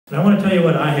And I want to tell you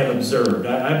what I have observed.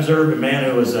 I observed a man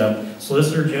who was a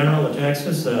Solicitor General of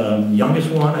Texas,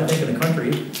 youngest one, I think, in the country,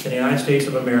 in the United States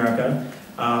of America.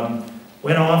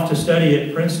 Went off to study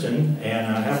at Princeton, and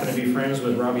happened to be friends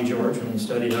with Robbie George when he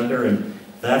studied under, and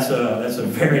that's a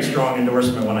very strong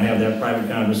endorsement when I have that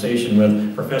private conversation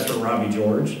with Professor Robbie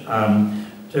George.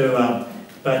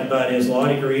 But his law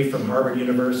degree from Harvard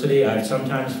University, I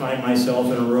sometimes find myself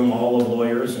in a room all of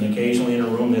lawyers, and occasionally in a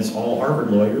room that's all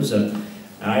Harvard lawyers.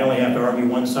 I only have to argue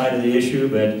one side of the issue,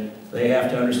 but they have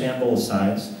to understand both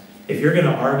sides. If you're going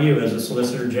to argue as a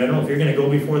Solicitor General, if you're going to go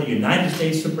before the United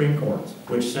States Supreme Court,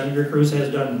 which Senator Cruz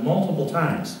has done multiple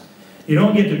times, you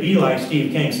don't get to be like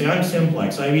Steve King, say, I'm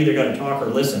simplex, I've either got to talk or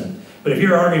listen. But if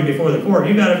you're arguing before the court,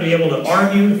 you've got to be able to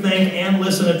argue, think, and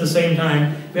listen at the same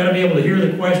time. You've got to be able to hear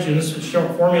the questions,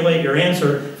 formulate your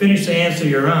answer, finish the answer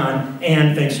you're on,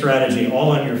 and think strategy,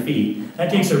 all on your feet. That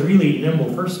takes a really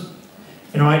nimble person.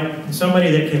 You know, somebody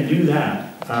that can do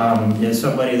that is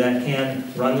somebody that can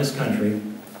run this country.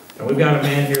 And we've got a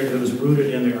man here who's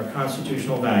rooted in our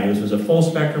constitutional values, who's a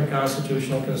full-spectrum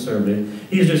constitutional conservative.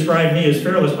 He's described me as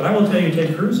fearless, but I will tell you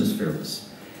Ted Cruz is fearless.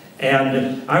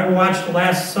 And I watched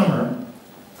last summer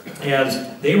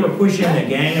as they were pushing the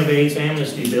Gang of Eights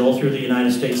amnesty bill through the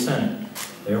United States Senate.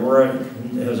 There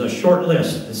was a short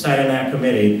list that sat in that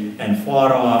committee and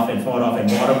fought off and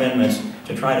brought amendments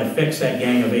to try to fix that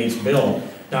Gang of Eights bill.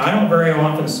 Now, I don't very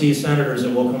often see senators that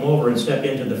will come over and step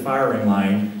into the firing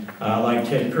line like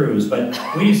Ted Cruz, but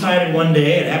we decided one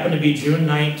day, it happened to be June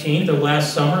 19th of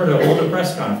last summer, to hold a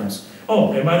press conference.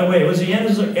 Oh, and by the way, it was the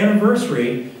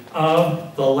anniversary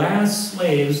of the last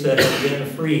slaves that had been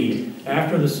freed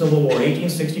after the Civil War,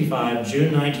 1865,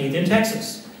 June 19th in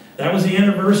Texas. That was the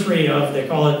anniversary of, they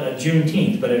call it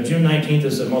Juneteenth, but June 19th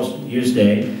is the most used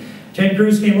day. Ted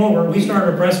Cruz came over. We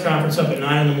started a press conference up at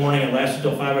 9 in the morning and lasted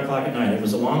till 5 o'clock at night. It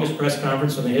was the longest press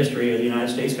conference in the history of the United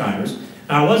States Congress.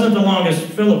 Now, it wasn't the longest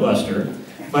filibuster,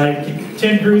 but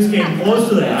Ted Cruz came close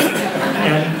to that.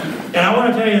 And I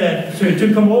want to tell you that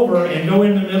to come over and go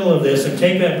in the middle of this and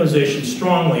take that position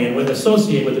strongly and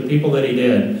associate with the people that he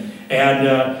did.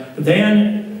 And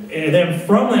then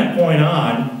from that point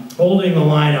on, holding the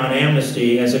line on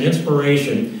amnesty as an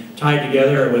inspiration tied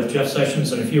together with Jeff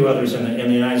Sessions and a few others in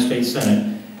the United States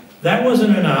Senate. That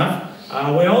wasn't enough.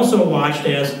 We also watched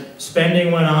as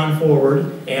spending went on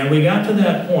forward, and we got to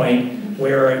that point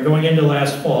where, going into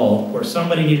last fall, where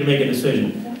somebody needed to make a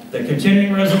decision. The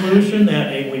continuing resolution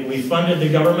that we funded the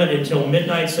government until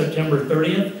midnight September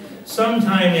 30th,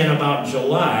 sometime in about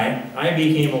July, I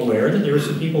became aware that there were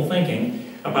some people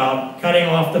thinking about cutting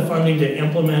off the funding to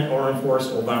implement or enforce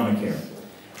Obamacare.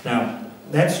 Now,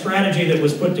 that strategy that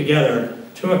was put together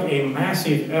took a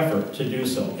massive effort to do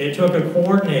so. It took a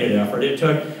coordinated effort. It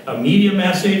took a media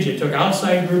message. It took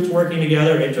outside groups working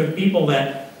together. It took people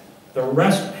that the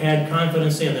rest had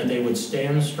confidence in, that they would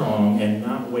stand strong and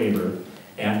not waver,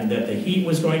 and that the heat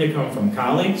was going to come from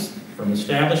colleagues, from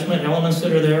establishment elements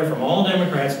that are there, from all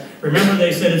Democrats. Remember,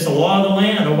 they said it's a law of the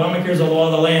land. Obamacare's a law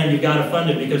of the land. You've got to fund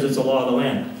it because it's a law of the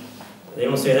land. They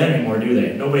don't say that anymore, do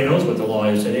they? Nobody knows what the law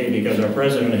is today because our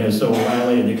president has so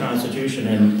violated the Constitution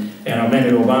and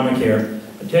amended Obamacare.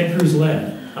 But Ted Cruz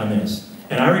led on this.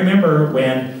 And I remember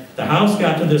when the House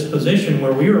got to this position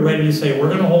where we were ready to say, we're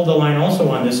going to hold the line also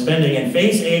on this spending and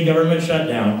face a government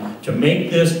shutdown to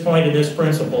make this point and this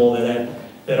principle that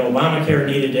Obamacare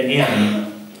needed to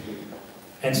end.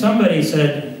 And somebody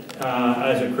said,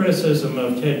 as a criticism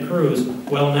of Ted Cruz,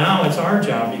 well, now it's our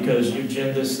job because you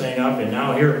ginned this thing up and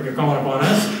now here you're calling upon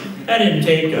us. That didn't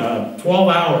take 12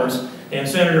 hours, and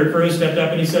Senator Cruz stepped up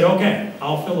and he said, okay,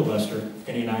 I'll filibuster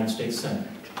in the United States Senate.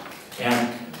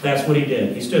 And that's what he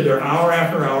did. He stood there hour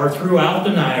after hour throughout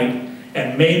the night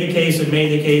and made the case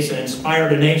and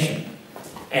inspired a nation.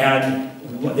 And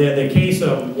the case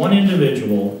of one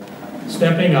individual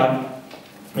stepping up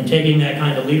and taking that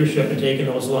kind of leadership and taking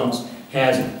those lumps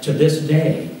has, to this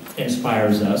day,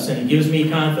 inspires us, and it gives me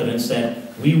confidence that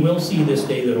we will see this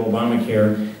day that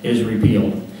Obamacare is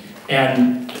repealed.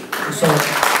 And so,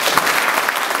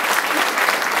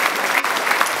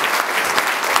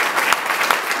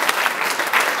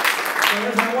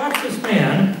 as I watch this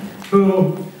man,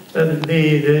 who,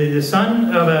 the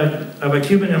son of a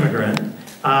Cuban immigrant,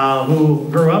 who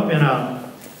grew up in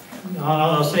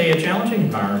I'll say a challenging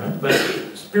environment, but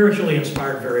spiritually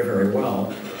inspired very, very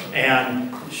well, and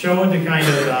showed the kind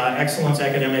of excellence,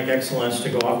 academic excellence, to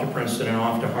go off to Princeton and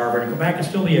off to Harvard and come back and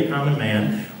still be a common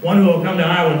man. One who will come to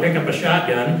Iowa and pick up a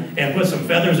shotgun and put some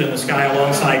feathers in the sky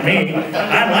alongside me.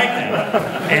 I like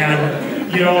that.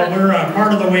 And, you know, we're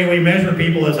part of the way we measure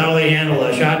people is how they handle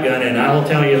a shotgun, and I will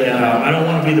tell you that I don't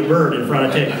want to be the bird in front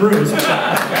of Ted Cruz.